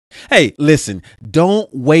Hey, listen, don't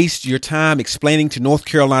waste your time explaining to North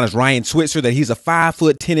Carolina's Ryan Switzer that he's a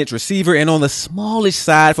 5'10" receiver and on the smallish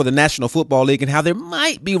side for the National Football League, and how there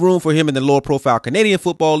might be room for him in the lower profile Canadian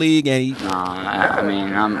Football League. And I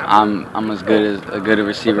mean, I'm as good a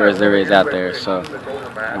receiver as there is out there. So,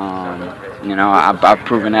 I've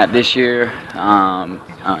proven that this year, and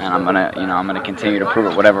I'm gonna continue to prove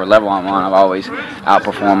it whatever level I'm on. I've always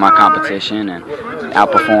outperformed my competition and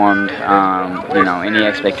outperformed any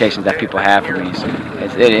expectations that people have for me. So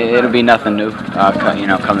it'll be nothing new,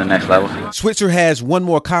 come the next level. Switzer has one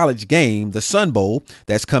more college game, the Sun Bowl,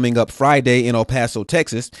 that's coming up Friday in El Paso,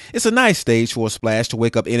 Texas. It's a nice stage for a splash to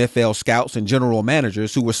wake up NFL scouts and general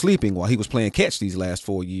managers who were sleeping while he was playing catch these last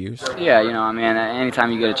 4 years. Yeah,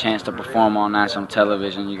 anytime you get a chance to perform on national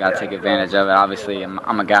television, you got to take advantage of it. Obviously,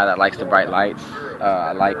 I'm a guy that likes the bright lights.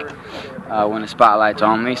 I like when the spotlight's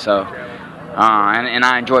on me. So. And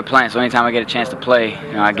I enjoy playing, so anytime I get a chance to play,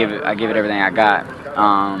 I give it everything I got.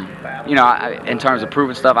 In terms of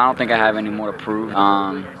proving stuff, I don't think I have any more to prove.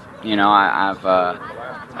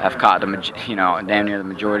 I've caught damn near the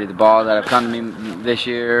majority of the balls that have come to me this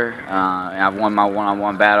year. I've won my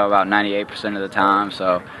one-on-one battle about 98% of the time,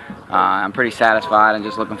 so I'm pretty satisfied and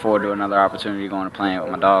just looking forward to another opportunity going to playing with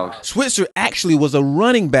my dogs. Switzer actually was a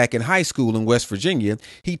running back in high school in West Virginia.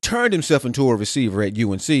 He turned himself into a receiver at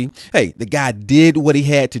UNC. Hey, the guy did what he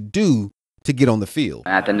had to do to get on the field.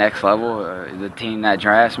 At the next level, the team that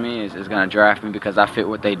drafts me is going to draft me because I fit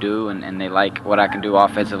what they do and they like what I can do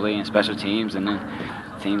offensively and special teams. And then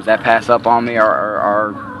teams that pass up on me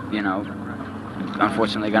are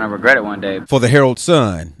unfortunately going to regret it one day. For the Herald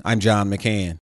Sun, I'm John McCann.